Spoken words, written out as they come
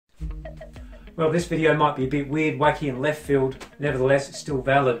Well, this video might be a bit weird, wacky and left field, nevertheless it's still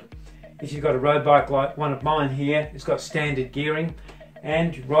valid. If you've got a road bike like one of mine here, it's got standard gearing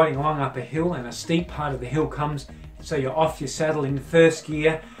and you're riding along up a hill and a steep part of the hill comes, so you're off your saddle in first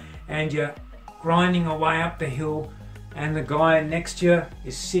gear and you're grinding away up the hill, and the guy next to you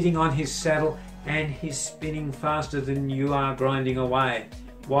is sitting on his saddle and he's spinning faster than you are grinding away.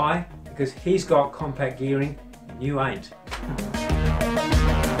 Why? Because he's got compact gearing and you ain't.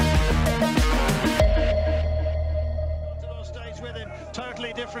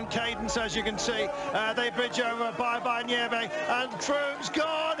 Totally different cadence, as you can see. They bridge over by Nieve, and Froome's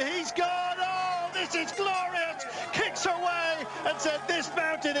gone. He's gone. Oh, this is glorious. Kicks away and said, "This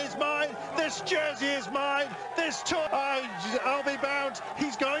mountain is mine. This jersey is mine. This tour, I'll be bound."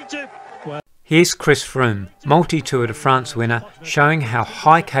 He's going to. Here's Chris Froome, multi-Tour de France winner, showing how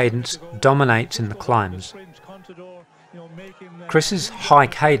high cadence dominates in the climbs. Chris's high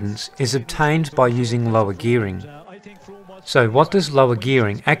cadence is obtained by using lower gearing. So what does lower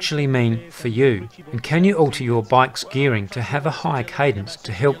gearing actually mean for you, and can you alter your bike's gearing to have a higher cadence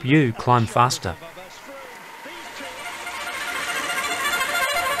to help you climb faster?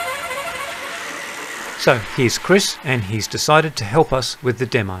 So here's Chris, and he's decided to help us with the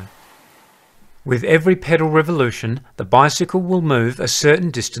demo. With every pedal revolution, the bicycle will move a certain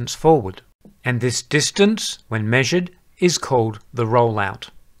distance forward, and this distance, when measured, is called the rollout.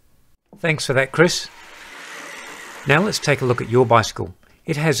 Thanks for that, Chris. Now let's take a look at your bicycle.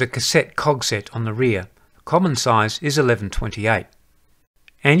 It has a cassette cog set on the rear. The common size is 11/28.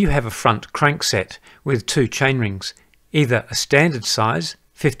 And you have a front crank set with two chainrings, either a standard size,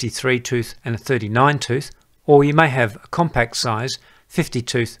 53 tooth and a 39 tooth, or you may have a compact size, 50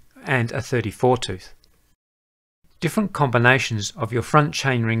 tooth and a 34 tooth. Different combinations of your front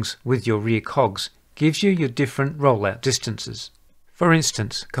chainrings with your rear cogs gives you your different rollout distances. For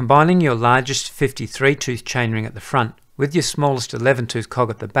instance, combining your largest 53 tooth chainring at the front with your smallest 11 tooth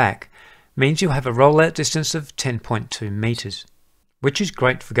cog at the back means you'll have a rollout distance of 10.2 meters, which is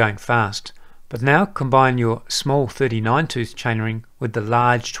great for going fast. But now combine your small 39 tooth chainring with the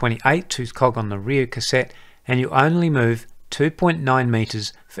large 28 tooth cog on the rear cassette and you only move 2.9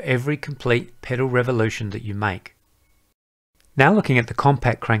 meters for every complete pedal revolution that you make. Now looking at the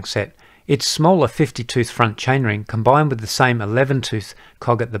compact crankset, its smaller 50 tooth front chainring combined with the same 11 tooth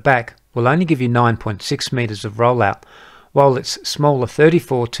cog at the back will only give you 9.6 meters of rollout, while its smaller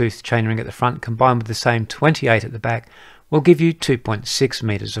 34 tooth chainring at the front combined with the same 28 at the back will give you 2.6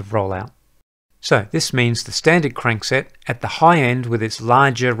 meters of rollout. So this means the standard crankset at the high end with its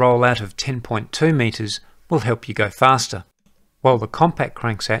larger rollout of 10.2 meters will help you go faster, while the compact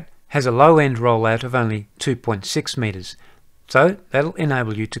crankset has a low end rollout of only 2.6 meters. So that'll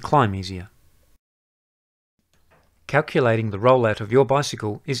enable you to climb easier. Calculating the rollout of your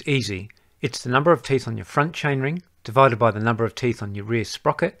bicycle is easy. It's the number of teeth on your front chainring divided by the number of teeth on your rear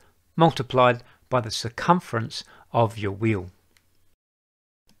sprocket multiplied by the circumference of your wheel.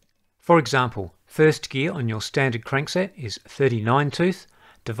 For example, first gear on your standard crankset is 39 tooth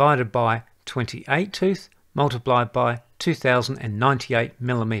divided by 28 tooth multiplied by 2098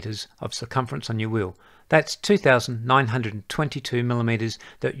 millimeters of circumference on your wheel. That's 2,922 millimeters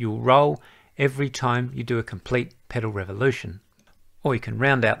that you'll roll every time you do a complete pedal revolution. Or you can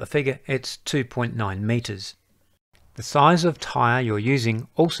round out the figure, it's 2.9 meters. The size of tyre you're using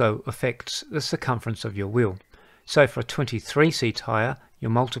also affects the circumference of your wheel. So for a 23C tyre,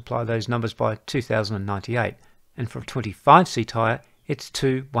 you'll multiply those numbers by 2,098, and for a 25C tyre, it's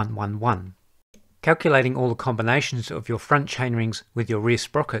 2,111. Calculating all the combinations of your front chainrings with your rear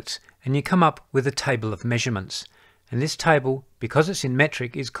sprockets, and you come up with a table of measurements. And this table, because it's in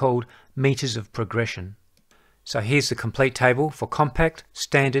metric, is called meters of progression. So here's the complete table for compact,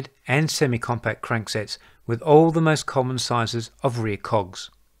 standard and semi-compact cranksets with all the most common sizes of rear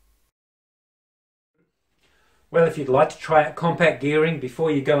cogs. Well, if you'd like to try out compact gearing before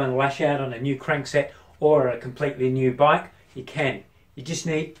you go and lash out on a new crankset or a completely new bike, you can. You just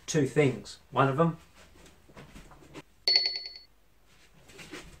need two things. One of them,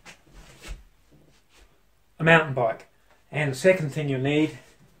 a mountain bike, and the second thing you'll need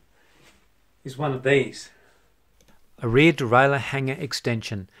is one of these. A rear derailleur hanger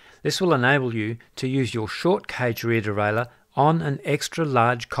extension. This will enable you to use your short cage rear derailleur on an extra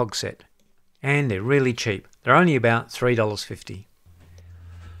large cog set. And they're really cheap. They're only about $3.50.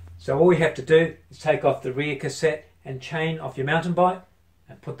 So all you have to do is take off the rear cassette and chain off your mountain bike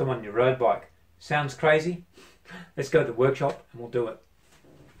and put them on your road bike. Sounds crazy? Let's go to the workshop and we'll do it.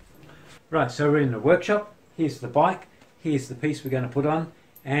 Right, so we're in the workshop. Here's the bike. Here's the piece we're going to put on.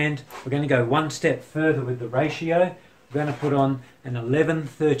 And we're going to go one step further with the ratio. we're going to put on an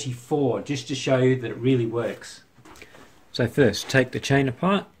 1134 just to show you that it really works. So first, take the chain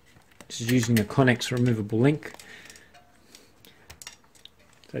apart. This is using a Connex removable link.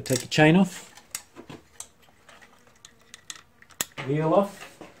 So take the chain off, wheel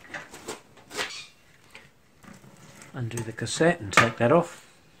off, undo the cassette and take that off.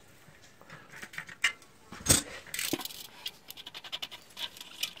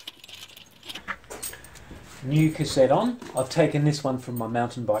 New cassette on. I've taken this one from my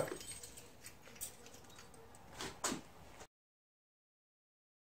mountain bike.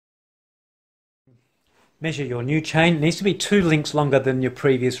 Measure your new chain. It needs to be 2 links longer than your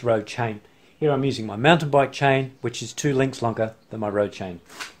previous road chain. Here I'm using my mountain bike chain, which is 2 links longer than my road chain.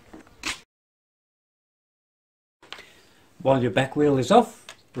 While your back wheel is off,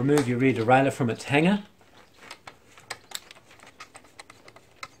 remove your rear derailleur from its hanger.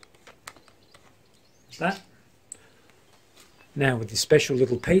 Like that. Now with this special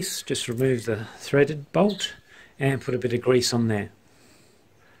little piece, just remove the threaded bolt and put a bit of grease on there.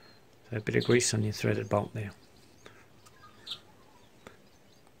 So a bit of grease on your threaded bolt there.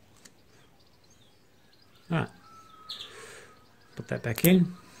 Alright, put that back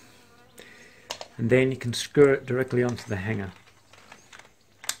in, and then you can screw it directly onto the hanger.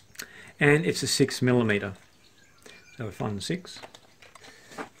 And it's a 6mm. So we find the 6.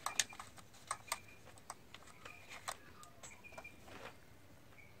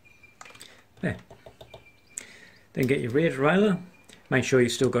 There. Then get your rear derailleur, make sure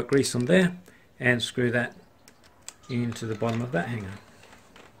you've still got grease on there, and screw that into the bottom of that hanger.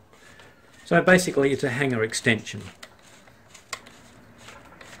 So basically it's a hanger extension.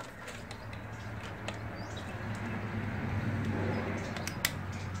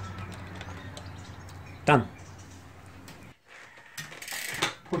 Done.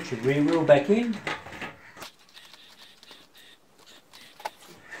 Put your rear wheel back in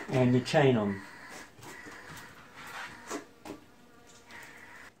and your chain on.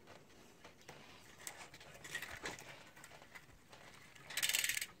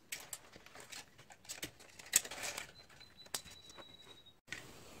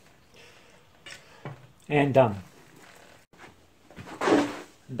 And done.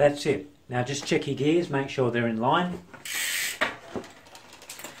 That's it. Now just check your gears, make sure they're in line.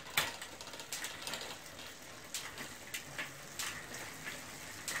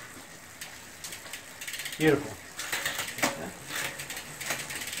 Beautiful.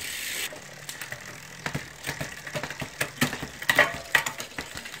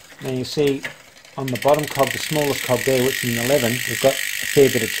 Now you see on the bottom cog, the smallest cog there, which is an 11, we've got a fair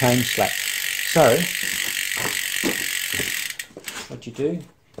bit of chain slack. So what you do,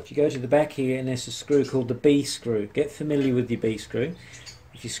 if you go to the back here and there's a screw called the B screw, get familiar with your B screw.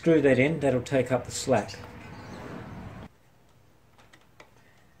 If you screw that in, that'll take up the slack.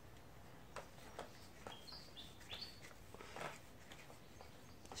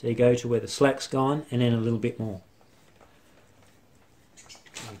 So you go to where the slack's gone and then a little bit more.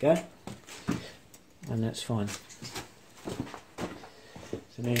 There you go. And that's fine.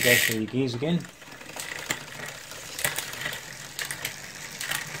 So now you go through your gears again.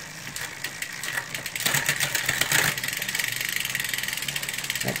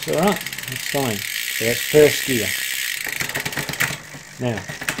 That's alright, that's fine. So that's first gear. Now,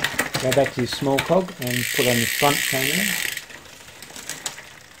 go back to your small cog and put on your front chain in.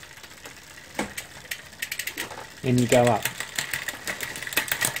 Then you go up.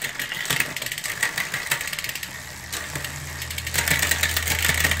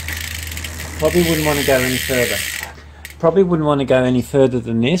 Probably wouldn't want to go any further. Probably wouldn't want to go any further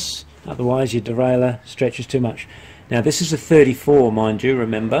than this, otherwise your derailleur stretches too much. Now this is a 34, mind you,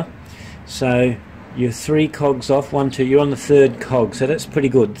 remember. So you're 3 cogs off, 1, 2, you're on the 3rd cog, so that's pretty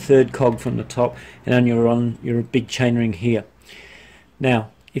good. 3rd cog from the top, and then you're on your big chainring here.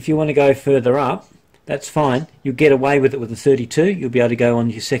 Now, if you want to go further up, that's fine. You'll get away with it with a 32, you'll be able to go on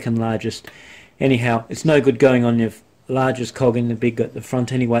your 2nd largest. Anyhow, it's no good going on your largest cog in the big at the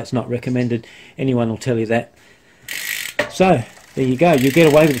front anyway, it's not recommended. Anyone will tell you that. So, there you go, you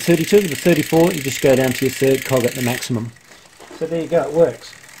get away with the 32, with the 34 you just go down to your 3rd cog at the maximum. So there you go, it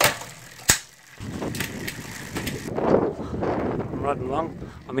works. I'm riding along,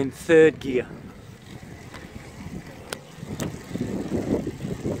 I'm in 3rd gear.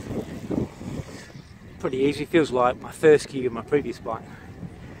 Pretty easy, feels like my 1st gear of my previous bike.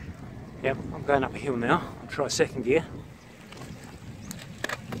 Yep, I'm going up a hill now, I'll try 2nd gear.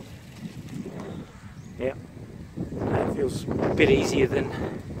 Yep. It feels a bit easier than,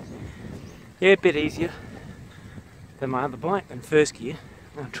 a bit easier than my other bike in 1st gear.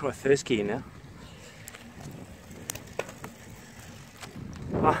 I'll try 1st gear now.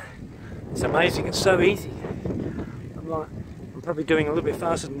 It's amazing, it's so easy. I'm probably doing a little bit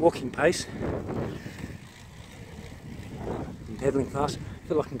faster than walking pace. I'm pedaling fast. I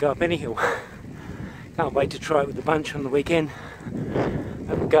feel like I can go up any hill. Can't wait to try it with the bunch on the weekend.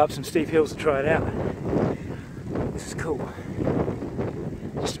 I can go up some steep hills to try it out. This is cool.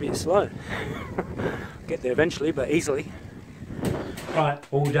 Just a bit slow. Get there eventually, but easily. Right,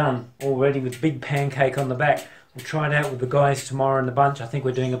 all done. All ready with big pancake on the back. We'll try it out with the guys tomorrow in the bunch. I think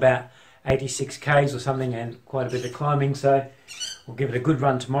we're doing about 86 k's or something and quite a bit of climbing, so we'll give it a good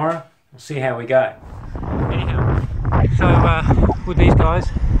run tomorrow. We'll see how we go. Anyhow, so with these guys,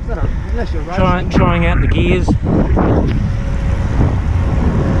 trying out the gears. So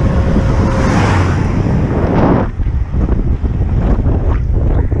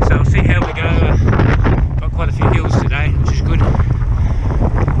we'll see how we go. Got quite a few hills today, which is good.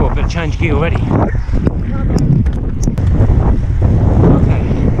 Well, better change gear already.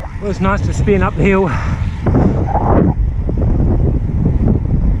 Well, it's nice to spin up the hill.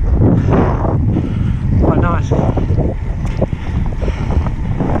 Quite nice.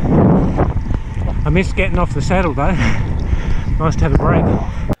 I missed getting off the saddle though. Nice to have a break.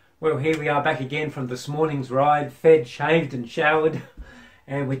 Well, here we are back again from this morning's ride. Fed, shaved and showered.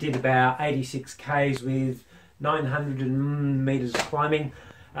 And we did about 86 k's with 900 metres climbing.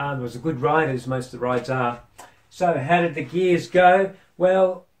 It was a good ride, as most of the rides are. So how did the gears go?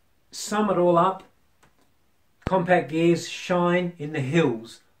 Well, sum it all up, compact gears shine in the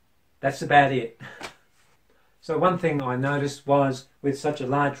hills. That's about it. So one thing I noticed was, with such a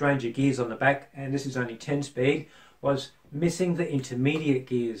large range of gears on the back, and this is only 10 speed, was missing the intermediate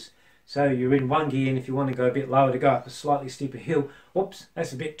gears. So you're in one gear, and if you want to go a bit lower to go up a slightly steeper hill, oops,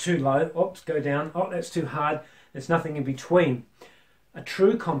 that's a bit too low, oops, go down, oh, that's too hard, there's nothing in between. A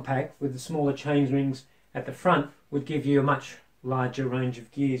true compact with the smaller chain rings at the front would give you a much larger range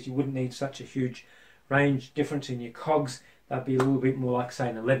of gears. You wouldn't need such a huge range difference in your cogs. That'd be a little bit more like, say,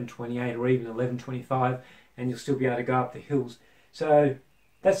 an 1128 or even 1125, and you'll still be able to go up the hills. So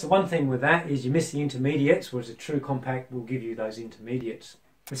that's the one thing with that, is you miss the intermediates, whereas a true compact will give you those intermediates.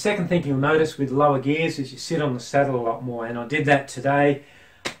 The second thing you'll notice with lower gears is you sit on the saddle a lot more, and I did that today.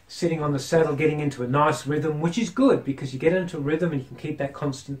 Sitting on the saddle, getting into a nice rhythm, which is good because you get into a rhythm and you can keep that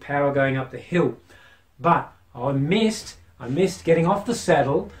constant power going up the hill. But I missed getting off the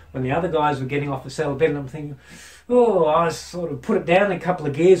saddle when the other guys were getting off the saddle bed, and I'm thinking, oh, I sort of put it down a couple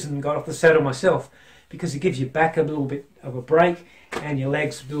of gears and got off the saddle myself, because it gives your back a little bit of a break and your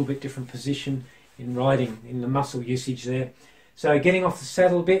legs a little bit different position in riding, in the muscle usage there. So getting off the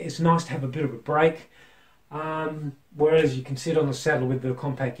saddle a bit, it's nice to have a bit of a break, whereas you can sit on the saddle with the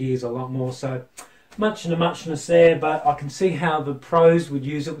compact gears a lot more. So much and a muchness there, but I can see how the pros would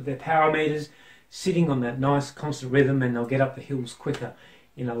use it with their power meters, sitting on that nice constant rhythm, and they'll get up the hills quicker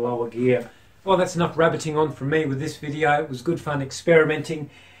in a lower gear. Well, that's enough rabbiting on from me with this video. It was good fun experimenting,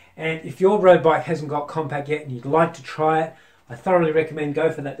 and if your road bike hasn't got compact yet and you'd like to try it, I thoroughly recommend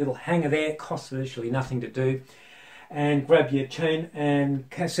go for that little hanger there. It costs virtually nothing to do, and grab your chain and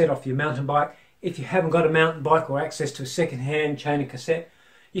cassette off your mountain bike. If you haven't got a mountain bike or access to a second-hand chain and cassette,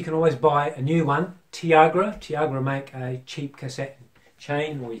 you can always buy a new one. Tiagra make a cheap cassette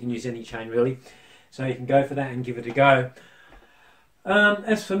chain, or you can use any chain really. So you can go for that and give it a go.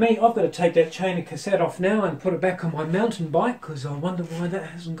 As for me, I've got to take that chain and cassette off now and put it back on my mountain bike, because I wonder why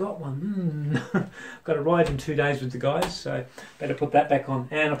that hasn't got one. I've got to ride in 2 days with the guys, so better put that back on,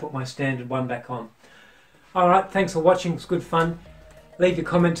 and I'll put my standard one back on. Alright, thanks for watching, it's good fun. Leave your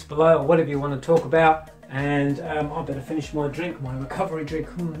comments below or whatever you want to talk about, and I better finish my drink, my recovery drink.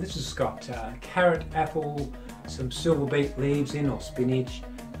 This has got carrot, apple, some silver beet leaves in, or spinach,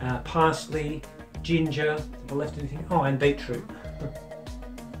 parsley, ginger, have I left anything? Oh, and beetroot.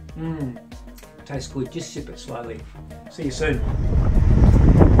 Tastes good, just sip it slowly. See you soon.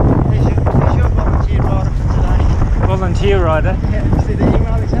 Here's your volunteer rider for today. Volunteer rider? Yeah, see the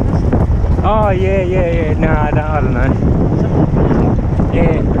email he sent us? Oh, yeah. No, I don't know.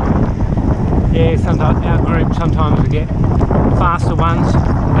 Yeah, sometimes our group, sometimes we get faster ones,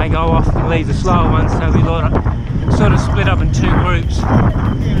 they go off and leave the slower ones, so we sort of split up in 2 groups.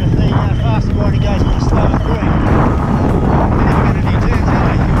 Even if the faster rider goes with the slower group, you're never going to do turns, are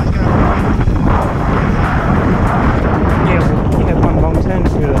you? You're always going to Yeah, well, you have one long turn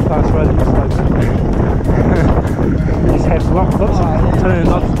if you're a fast rider, just like that. You just have lots of turns,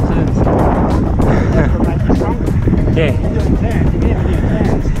 lots of turns. That's what makes you stronger. Yeah. You're doing turns, you never do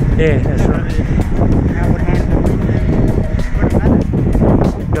turns. Yeah, that's right. How would handle wouldn't matter.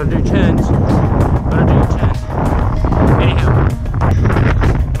 Gotta do turns. Anyhow,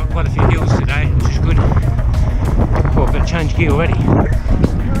 got quite a few hills today, which is good. Oh, I've got to change gear already.